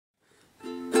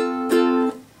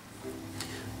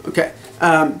Okay,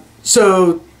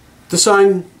 so the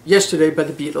song Yesterday by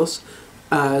the Beatles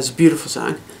is a beautiful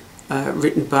song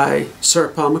written by Sir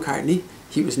Paul McCartney.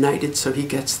 He was knighted, so he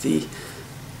gets the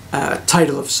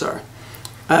title of Sir.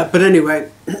 But anyway,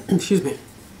 excuse me.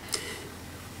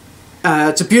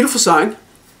 It's a beautiful song,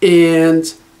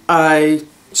 and I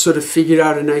sort of figured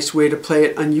out a nice way to play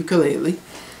it on ukulele.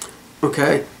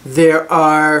 Okay, there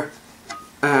are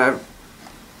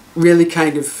really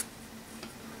kind of,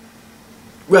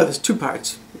 well, there's two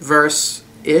parts,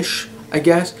 verse-ish, I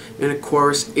guess, and a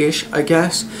chorus-ish, I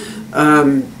guess.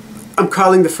 I'm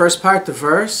calling the first part the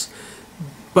verse,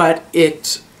 but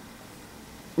it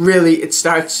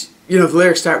starts, you know, the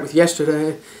lyrics start with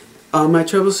yesterday, all my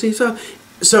troubles seem so.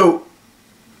 So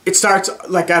it starts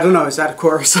like, I don't know, is that a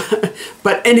chorus?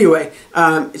 But anyway,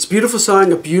 it's a beautiful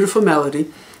song, a beautiful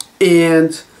melody,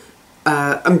 and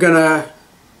I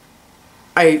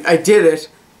did it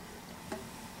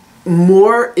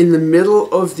more in the middle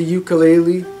of the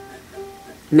ukulele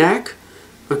neck.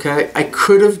 Okay, I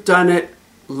could have done it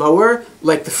lower,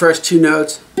 like the first two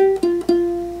notes.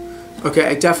 Okay,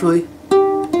 I definitely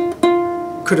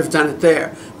could have done it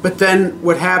there. But then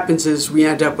what happens is we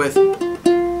end up with,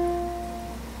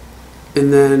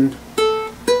 and then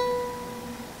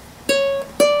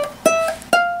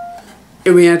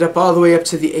we end up all the way up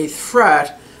to the 8th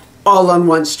fret, all on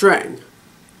one string.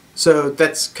 So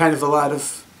that's kind of a lot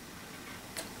of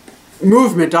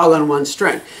movement all on one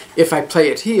string. If I play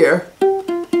it here,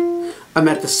 I'm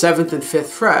at the 7th and 5th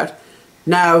fret.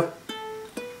 Now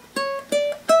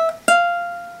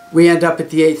we end up at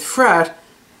the 8th fret.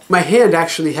 My hand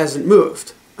actually hasn't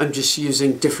moved. I'm just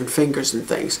using different fingers and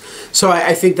things. So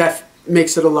I think that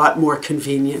makes it a lot more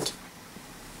convenient,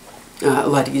 a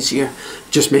lot easier.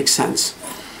 Just makes sense.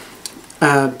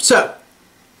 So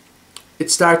it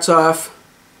starts off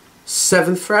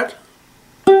 7th fret.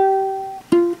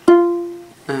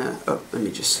 Oh, let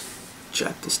me just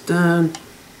jot this down.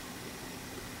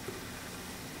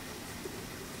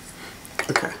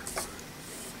 Okay.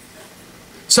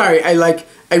 Sorry, I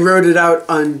wrote it out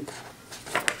on,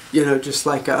 you know, just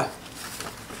like a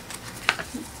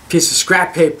piece of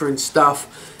scrap paper and stuff,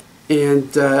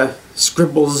 and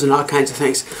scribbles and all kinds of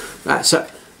things. So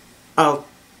I'll,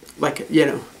 like, you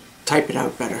know, type it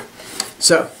out better.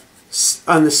 So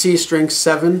on the C string,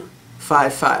 7,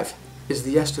 5, 5 is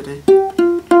the yesterday.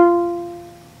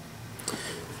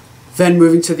 Then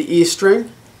moving to the E string,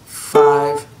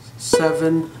 5,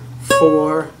 7,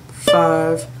 4,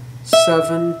 5,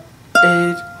 7,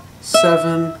 8,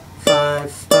 7,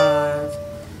 5, 5.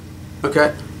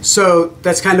 Okay, so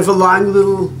that's kind of a long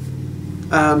little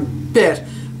bit,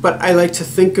 but I like to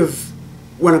think of,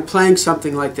 when I'm playing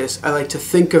something like this, I like to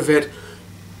think of it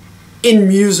in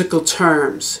musical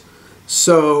terms.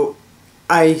 So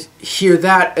I hear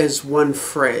that as one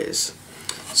phrase.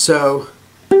 So,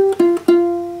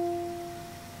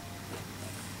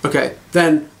 okay,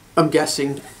 then I'm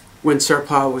guessing when Sir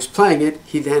Paul was playing it,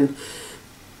 he then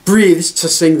breathes to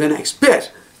sing the next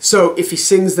bit. So if he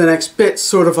sings the next bit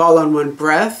sort of all on one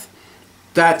breath,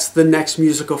 that's the next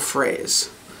musical phrase.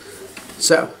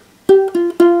 So,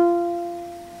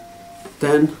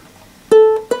 then,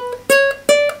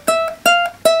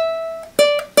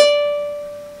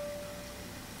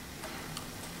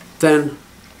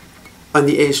 on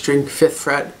the A string, 5th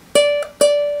fret,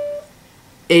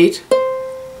 8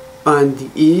 on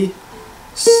the E,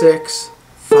 6,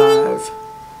 5,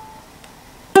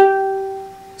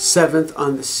 7th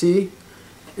on the C,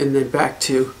 and then back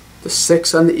to the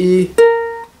 6 on the E,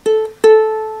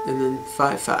 and then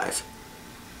 5, 5.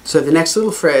 So the next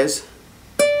little phrase,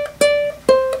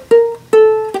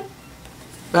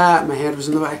 my hand was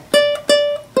in the way.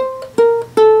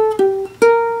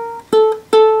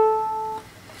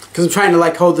 Because I'm trying to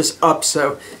like hold this up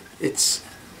so it's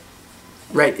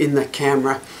right in the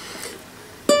camera.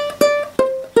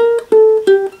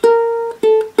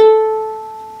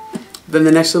 Then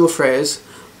the next little phrase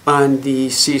on the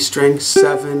C string,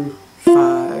 7,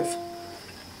 5,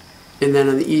 and then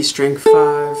on the E string,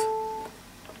 5,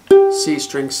 C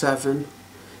string, 7.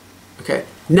 Okay,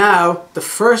 now the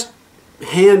first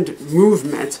hand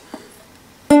movement,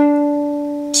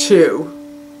 2,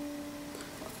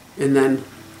 and then,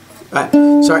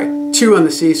 2 on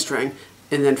the C string,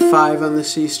 and then 5 on the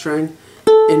C string,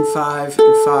 and 5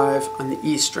 on the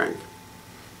E string.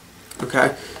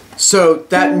 Okay, so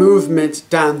that movement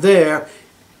down there,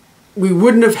 we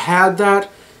wouldn't have had that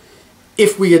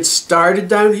if we had started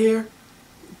down here,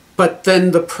 but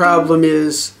then the problem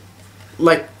is,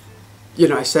 like, you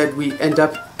know, I said we end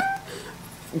up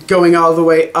going all the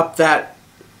way up that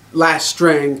last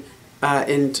string,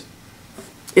 and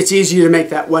it's easier to make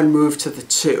that one move to the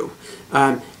 2.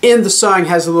 And the song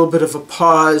has a little bit of a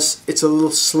pause. It's a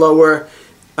little slower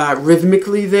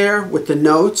rhythmically there with the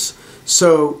notes,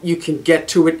 so you can get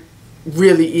to it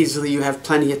really easily. You have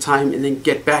plenty of time, and then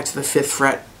get back to the 5th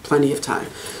fret plenty of time.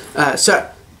 So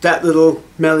that little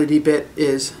melody bit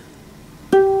is...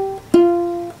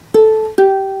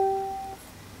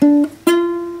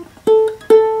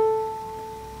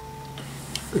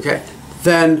 Okay,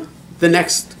 then the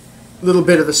next little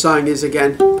bit of the song is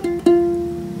again...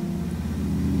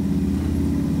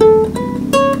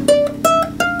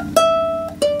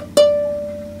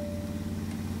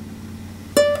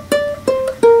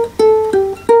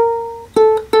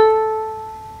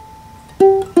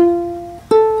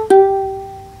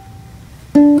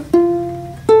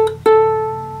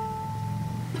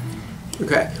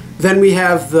 Okay, then we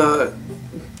have the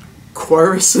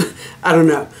chorus. I don't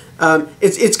know.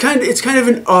 It's kind of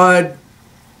an odd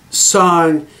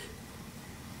song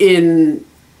in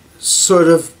sort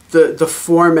of the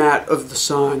format of the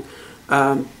song,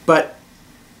 but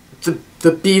the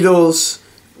Beatles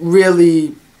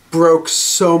really broke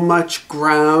so much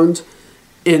ground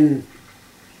in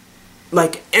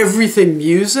like everything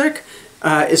music,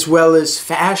 as well as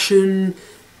fashion,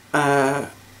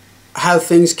 how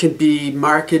things can be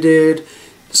marketed.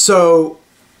 So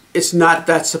it's not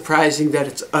that surprising that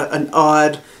it's an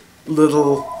odd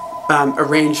little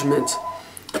arrangement.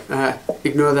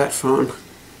 Ignore that phone.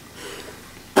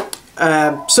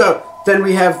 So then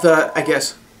we have the, I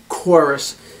guess,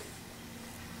 chorus.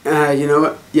 You know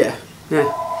what? Yeah.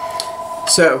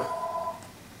 So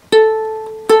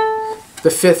the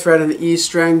 5th fret on the E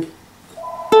string,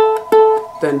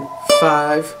 then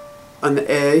 5 on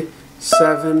the A,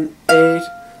 7, 8,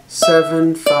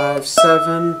 7, 5,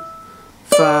 7,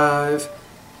 5,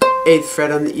 8th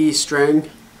fret on the E string,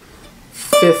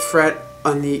 5th fret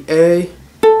on the A,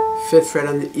 5th fret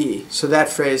on the E. So that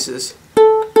phrase is...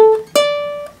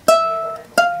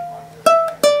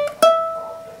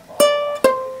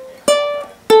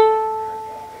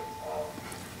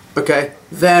 Okay,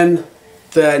 then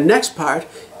the next part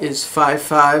is 5,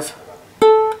 5,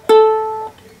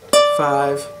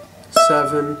 5,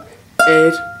 7,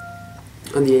 8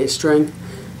 on the A string,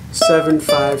 7,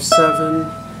 5,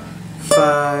 7,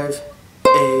 5,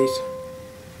 8,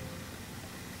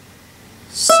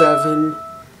 7,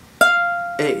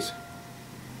 8.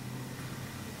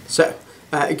 So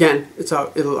again,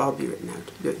 it'll all be written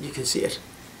out. You can see it.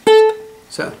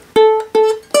 So.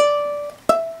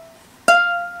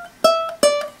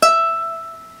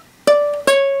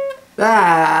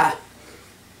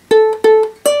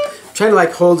 Trying to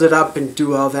like hold it up and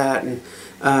do all that, and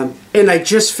I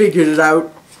just figured it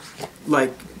out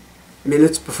like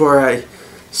minutes before I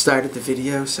started the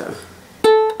video, so.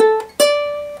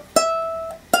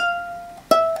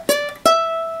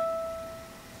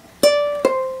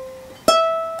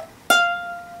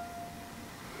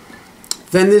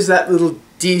 Then there's that little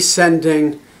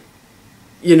descending,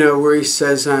 you know, where he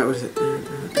says, what is it?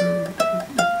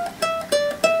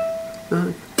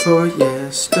 For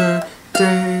yesterday,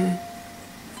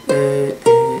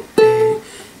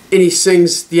 and he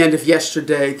sings the end of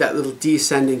Yesterday, that little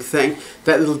descending thing.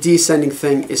 That little descending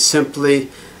thing is simply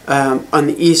on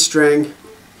the E string,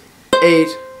 8,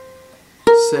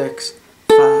 6,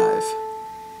 5.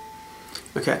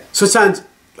 Okay, so it sounds,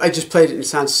 I just played it and it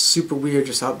sounds super weird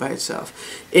just all by itself.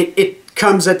 It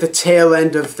comes at the tail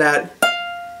end of that.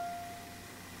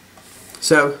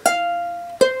 So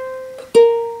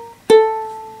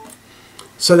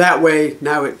that way,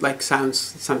 now it like sounds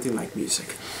something like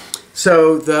music.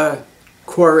 So the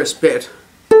chorus bit.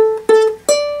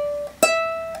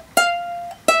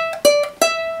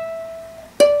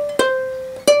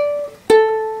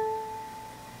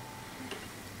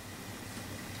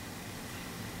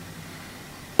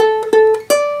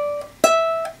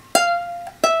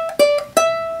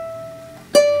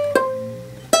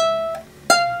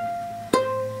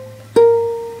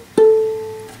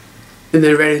 And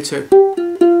then right into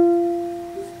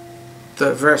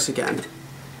the verse again.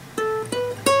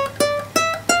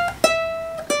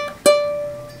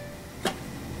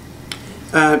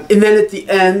 And then at the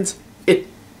end, it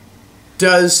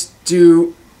does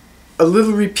do a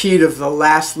little repeat of the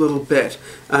last little bit.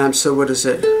 So what is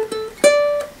it?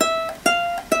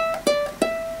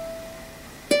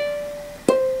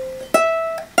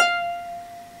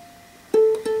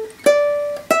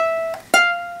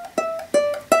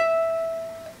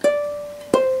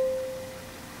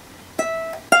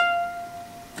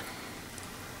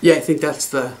 Yeah, I think that's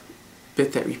the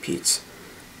bit that repeats.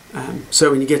 So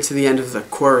when you get to the end of the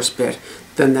chorus bit,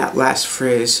 then that last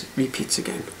phrase repeats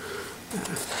again.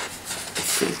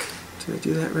 think. Did I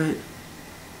do that right?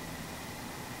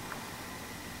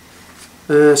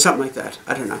 Something like that.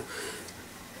 I don't know.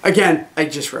 Again, I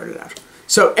just wrote it out.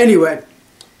 So anyway,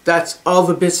 that's all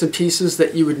the bits and pieces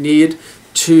that you would need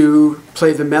to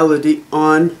play the melody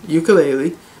on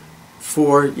ukulele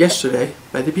for Yesterday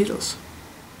by the Beatles.